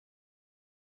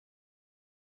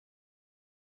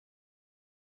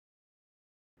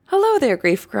Hello there,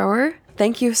 Grief Grower.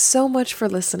 Thank you so much for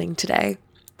listening today.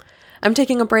 I'm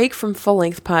taking a break from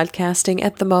full-length podcasting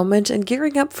at the moment and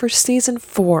gearing up for Season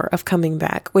 4 of Coming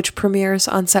Back, which premieres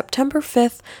on September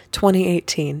 5th,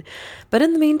 2018. But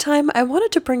in the meantime, I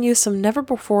wanted to bring you some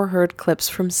never-before-heard clips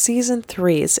from Season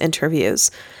 3's interviews.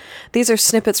 These are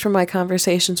snippets from my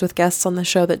conversations with guests on the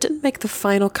show that didn't make the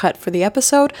final cut for the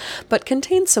episode, but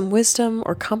contained some wisdom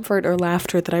or comfort or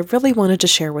laughter that I really wanted to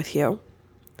share with you.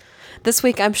 This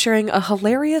week, I'm sharing a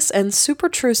hilarious and super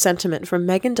true sentiment from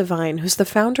Megan Devine, who's the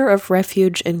founder of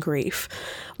Refuge in Grief.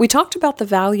 We talked about the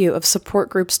value of support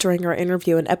groups during our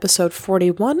interview in episode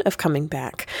 41 of Coming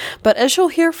Back, but as you'll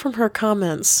hear from her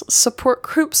comments, support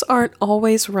groups aren't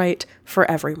always right for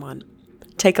everyone.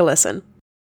 Take a listen.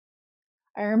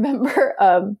 I remember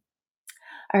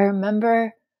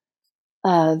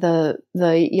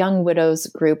the Young Widows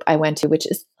group I went to, which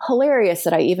is hilarious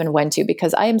that I even went to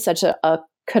because I am such a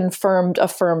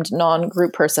affirmed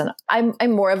non-group person. I'm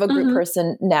more of a group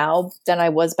person now than I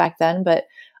was back then, but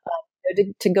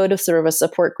to go to sort of a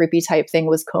support groupy type thing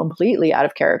was completely out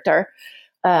of character.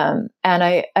 And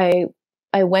I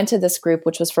went to this group,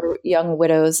 which was for young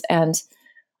widows, and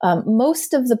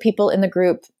most of the people in the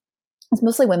group, it's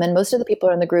mostly women, most of the people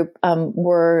in the group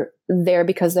were there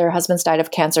because their husbands died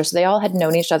of cancer. So they all had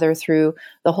known each other through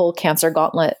the whole cancer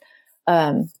gauntlet.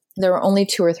 There were only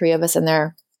 2 or 3 of us in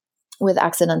there with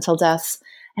accidental deaths.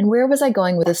 And where was I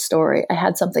going with this story? I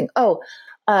had something.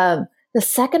 The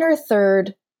second or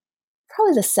third,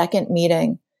 probably the second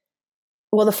meeting.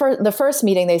 Well, the first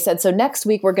meeting, they said, so next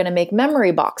week we're going to make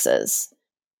memory boxes.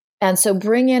 And so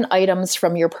bring in items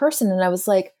from your person. And I was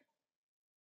like,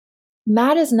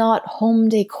 Matt is not home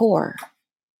decor,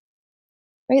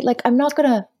 right? Like, I'm not going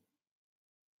to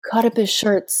cut up his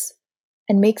shirts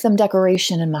and make them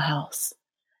decoration in my house.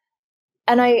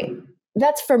 And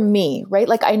that's for me, right?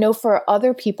 Like, I know for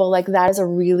other people, like, that is a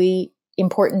really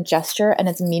important gesture and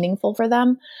it's meaningful for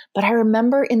them. But I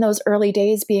remember in those early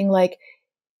days being like,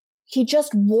 he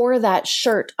just wore that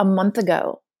shirt a month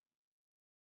ago.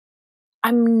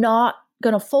 I'm not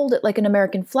going to fold it like an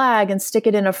American flag and stick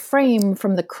it in a frame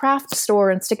from the craft store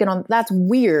and stick it on. That's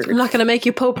weird. I'm not going to make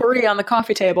you potpourri on the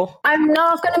coffee table. I'm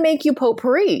not going to make you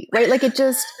potpourri, right? Like,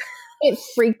 it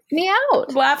freaked me out.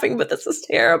 I'm laughing, but this is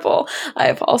terrible. I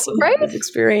have also had these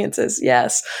experiences,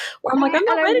 yes. Where I'm like, I'm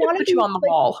not ready to put you on the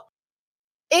wall.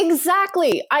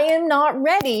 Exactly. I am not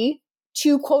ready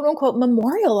to quote unquote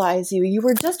memorialize you. You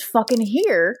were just fucking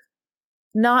here,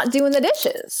 not doing the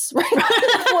dishes, right?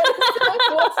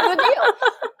 What's the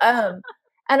deal?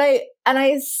 And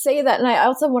I say that, and I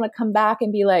also want to come back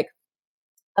and be like,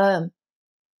 for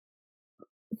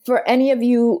any of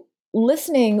you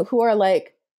listening who are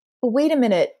like, wait a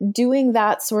minute, doing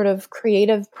that sort of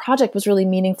creative project was really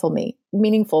meaningful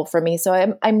for me.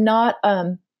 So I'm not,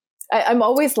 I'm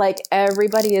always like,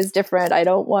 everybody is different. I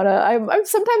don't want to, I'm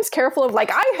sometimes careful of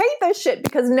like, I hate this shit,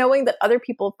 because knowing that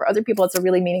for other people, it's a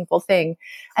really meaningful thing.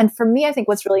 And for me, I think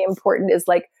what's really important is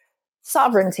like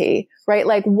sovereignty, right?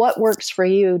 Like, what works for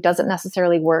you doesn't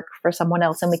necessarily work for someone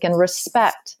else. And we can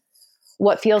respect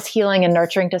what feels healing and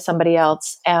nurturing to somebody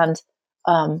else, and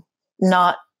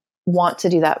not want to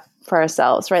do that for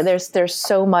ourselves, right? There's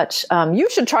so much, you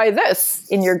should try this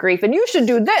in your grief and you should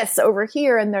do this over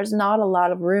here. And there's not a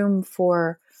lot of room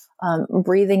for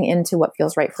breathing into what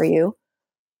feels right for you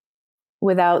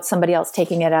without somebody else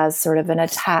taking it as sort of an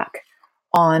attack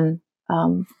on,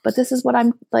 but this is what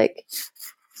I'm like.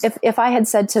 If I had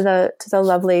said to the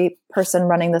lovely person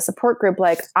running the support group,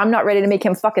 like, I'm not ready to make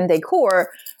him fucking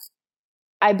decor,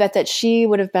 I bet that she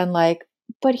would have been like,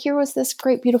 but here was this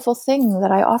great, beautiful thing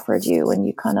that I offered you, and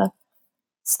you kind of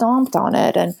stomped on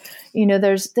it. And, you know,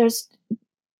 there's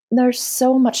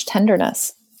so much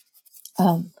tenderness,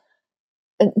 and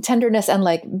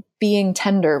like being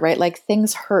tender, right? Like,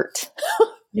 things hurt.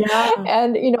 Yeah.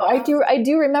 And, you know, I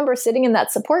do remember sitting in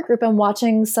that support group and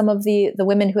watching some of the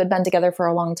women who had been together for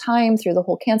a long time through the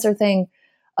whole cancer thing,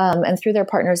 and through their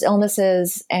partner's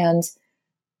illnesses. And,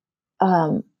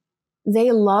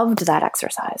 they loved that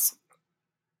exercise.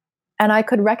 And I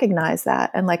could recognize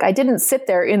that. And like, I didn't sit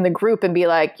there in the group and be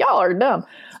like, y'all are dumb.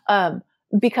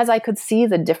 Because I could see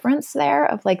the difference there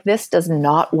of like, this does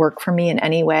not work for me in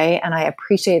any way. And I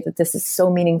appreciate that this is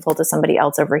so meaningful to somebody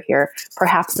else over here.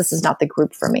 Perhaps this is not the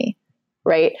group for me.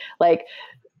 Right? Like,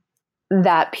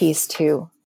 that piece too.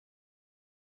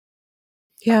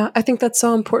 Yeah, I think that's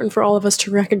so important for all of us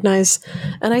to recognize.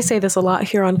 And I say this a lot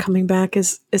here on Coming Back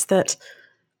is that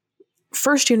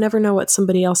first, you never know what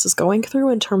somebody else is going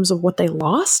through in terms of what they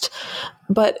lost,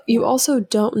 but you also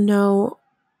don't know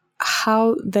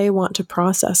how they want to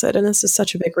process it. And this is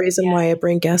such a big reason why I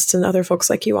bring guests and other folks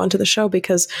like you onto the show,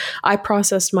 because I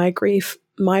processed my grief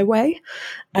my way,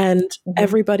 and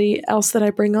everybody else that I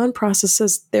bring on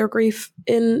processes their grief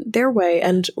in their way.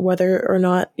 And whether or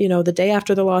not, the day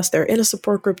after the loss, they're in a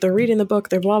support group, they're reading the book,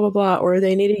 they're blah, blah, blah, or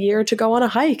they need a year to go on a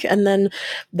hike, and then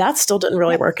that still didn't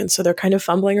really work. And so they're kind of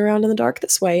fumbling around in the dark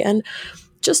this way. And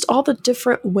just all the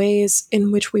different ways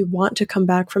in which we want to come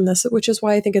back from this, which is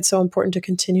why I think it's so important to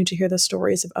continue to hear the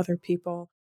stories of other people.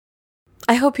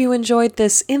 I hope you enjoyed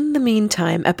this In the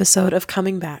Meantime episode of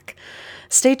Coming Back.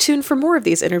 Stay tuned for more of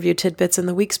these interview tidbits in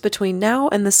the weeks between now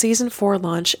and the Season 4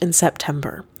 launch in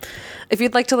September. If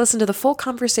you'd like to listen to the full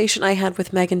conversation I had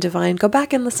with Megan Devine, go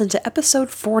back and listen to episode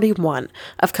 41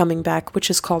 of Coming Back, which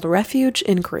is called Refuge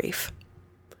in Grief.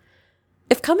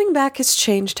 If Coming Back has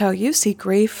changed how you see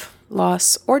grief,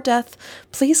 loss, or death,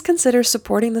 please consider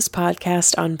supporting this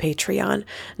podcast on Patreon.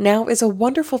 Now is a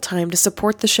wonderful time to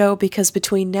support the show because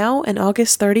between now and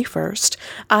August 31st,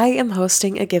 I am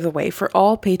hosting a giveaway for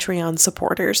all Patreon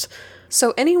supporters.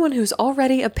 So anyone who's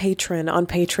already a patron on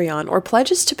Patreon or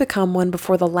pledges to become one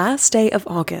before the last day of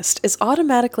August is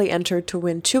automatically entered to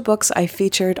win 2 books I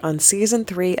featured on Season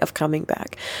 3 of Coming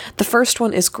Back. The first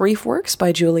one is Grief Works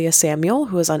by Julia Samuel,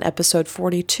 who is on episode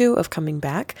 42 of Coming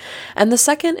Back. And the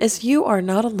second is You Are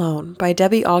Not Alone by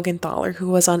Debbie Augenthaler, who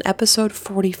was on episode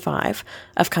 45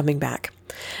 of Coming Back.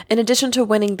 In addition to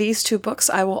winning these 2 books,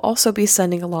 I will also be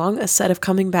sending along a set of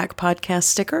Coming Back podcast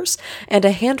stickers and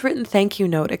a handwritten thank you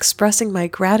note expressing my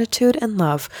gratitude and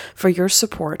love for your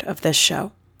support of this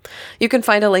show. You can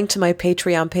find a link to my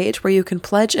Patreon page where you can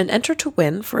pledge and enter to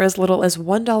win for as little as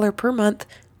 $1 per month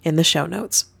in the show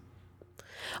notes.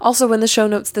 Also in the show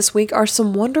notes this week are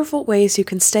some wonderful ways you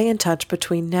can stay in touch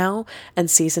between now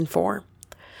and Season 4.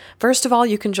 First of all,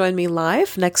 you can join me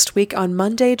live next week on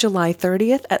Monday, July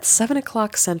 30th at 7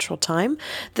 o'clock Central Time.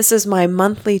 This is my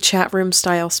monthly chat room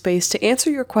style space to answer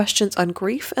your questions on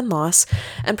grief and loss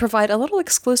and provide a little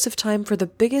exclusive time for the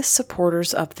biggest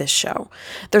supporters of this show.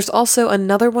 There's also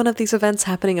another one of these events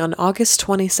happening on August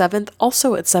 27th,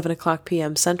 also at 7 o'clock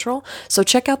p.m. Central, so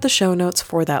check out the show notes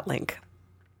for that link.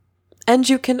 And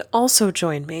you can also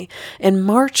join me in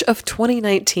March of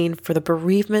 2019 for the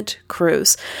Bereavement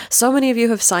Cruise. So many of you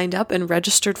have signed up and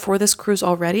registered for this cruise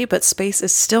already, but space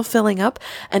is still filling up.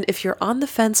 And if you're on the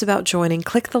fence about joining,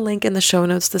 click the link in the show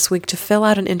notes this week to fill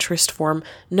out an interest form,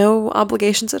 no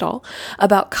obligations at all,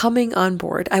 about coming on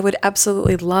board. I would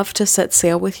absolutely love to set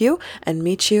sail with you and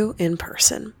meet you in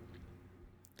person.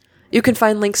 You can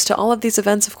find links to all of these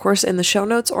events, of course, in the show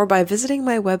notes or by visiting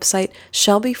my website,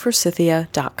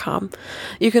 shelbyforsythia.com.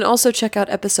 You can also check out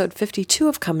episode 52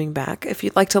 of Coming Back if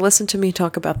you'd like to listen to me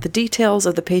talk about the details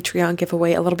of the Patreon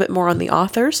giveaway, a little bit more on the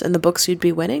authors and the books you'd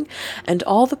be winning, and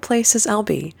all the places I'll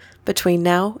be between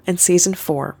now and Season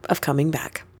 4 of Coming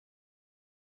Back.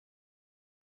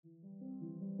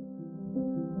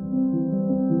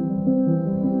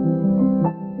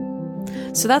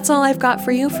 So that's all I've got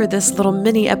for you for this little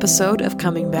mini episode of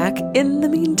Coming Back. In the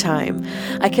meantime,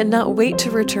 I cannot wait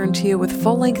to return to you with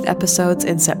full-length episodes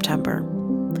in September.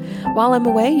 While I'm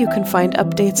away, you can find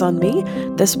updates on me,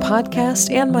 this podcast,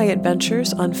 and my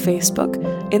adventures on Facebook,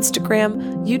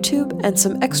 Instagram, YouTube, and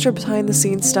some extra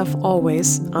behind-the-scenes stuff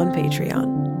always on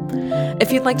Patreon.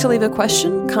 If you'd like to leave a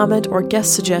question, comment, or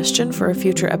guest suggestion for a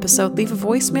future episode, leave a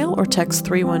voicemail or text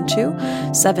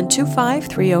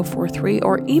 312-725-3043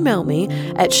 or email me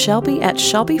at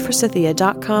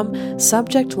shelby@shelbyforsythia.com,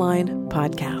 subject line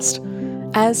podcast.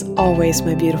 As always,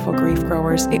 my beautiful grief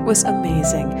growers, it was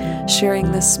amazing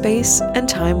sharing this space and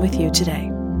time with you today.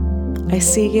 I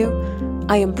see you,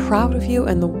 I am proud of you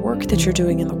and the work that you're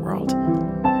doing in the world,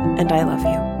 and I love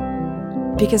you.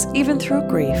 Because even through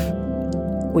grief,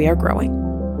 we are growing.